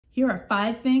Here are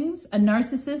 5 things a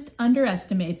narcissist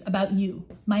underestimates about you.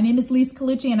 My name is Lise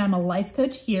Colucci and I'm a life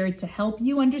coach here to help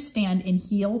you understand and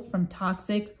heal from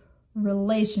toxic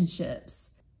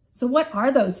relationships. So what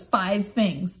are those 5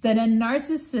 things that a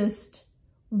narcissist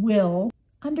will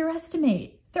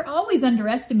underestimate? They're always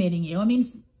underestimating you. I mean,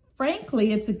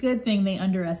 frankly, it's a good thing they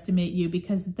underestimate you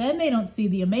because then they don't see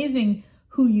the amazing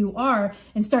who you are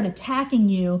and start attacking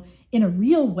you in a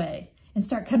real way and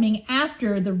start coming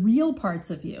after the real parts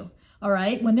of you, all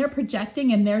right? When they're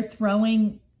projecting and they're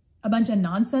throwing a bunch of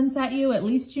nonsense at you, at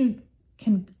least you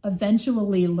can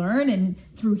eventually learn and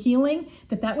through healing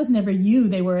that was never you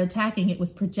they were attacking, it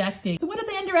was projecting. So what are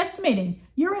they underestimating?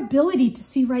 Your ability to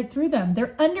see right through them.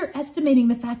 They're underestimating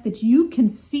the fact that you can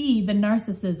see the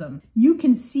narcissism. You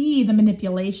can see the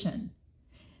manipulation.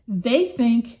 They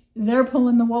think they're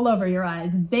pulling the wool over your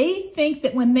eyes. They think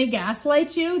that when they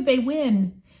gaslight you, they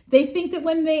win. They think that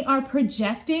when they are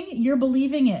projecting, you're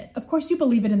believing it. Of course, you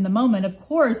believe it in the moment. Of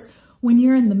course, when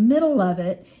you're in the middle of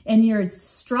it and you're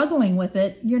struggling with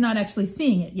it, you're not actually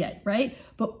seeing it yet, right?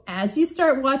 But as you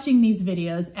start watching these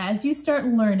videos, as you start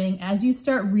learning, as you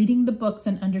start reading the books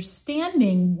and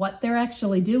understanding what they're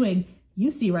actually doing, you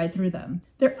see right through them.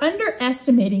 They're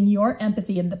underestimating your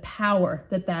empathy and the power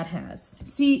that that has.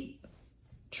 See,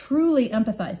 truly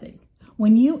empathizing.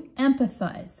 When you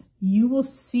empathize, you will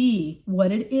see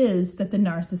what it is that the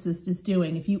narcissist is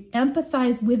doing. If you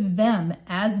empathize with them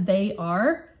as they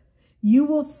are, you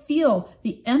will feel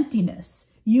the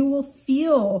emptiness. You will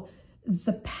feel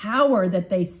the power that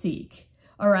they seek,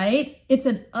 all right? It's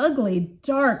an ugly,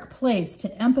 dark place to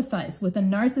empathize with a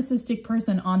narcissistic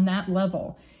person on that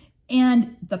level.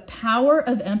 And the power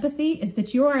of empathy is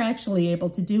that you are actually able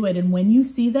to do it. And when you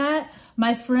see that,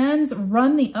 my friends,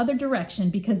 run the other direction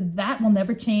because that will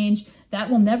never change. That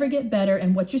will never get better.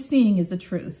 And what you're seeing is the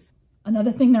truth.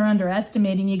 Another thing they're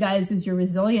underestimating, you guys, is your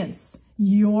resilience,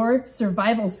 your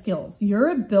survival skills, your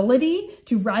ability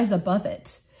to rise above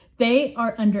it. They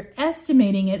are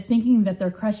underestimating it, thinking that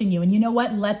they're crushing you. And you know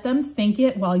what? Let them think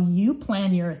it while you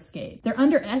plan your escape. They're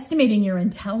underestimating your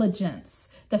intelligence.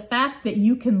 The fact that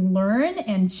you can learn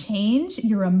and change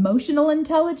your emotional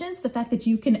intelligence, the fact that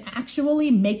you can actually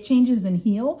make changes and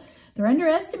heal, they're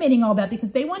underestimating all that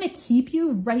because they want to keep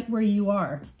you right where you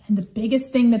are. And the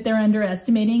biggest thing that they're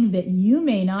underestimating that you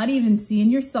may not even see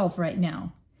in yourself right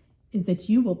now is that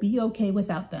you will be okay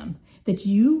without them. That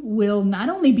you will not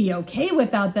only be okay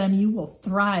without them, you will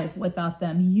thrive without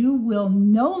them. You will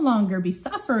no longer be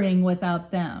suffering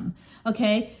without them,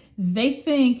 okay? They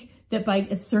think that by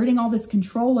asserting all this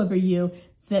control over you,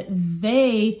 that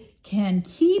they can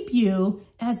keep you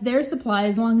as their supply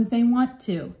as long as they want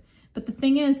to. But the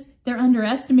thing is, they're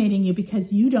underestimating you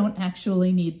because you don't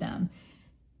actually need them.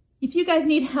 If you guys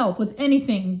need help with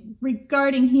anything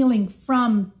regarding healing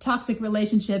from toxic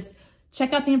relationships,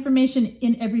 check out the information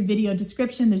in every video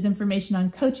description. There's information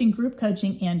on coaching, group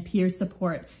coaching, and peer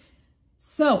support.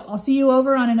 So I'll see you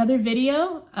over on another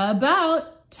video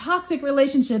about toxic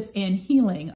relationships and healing.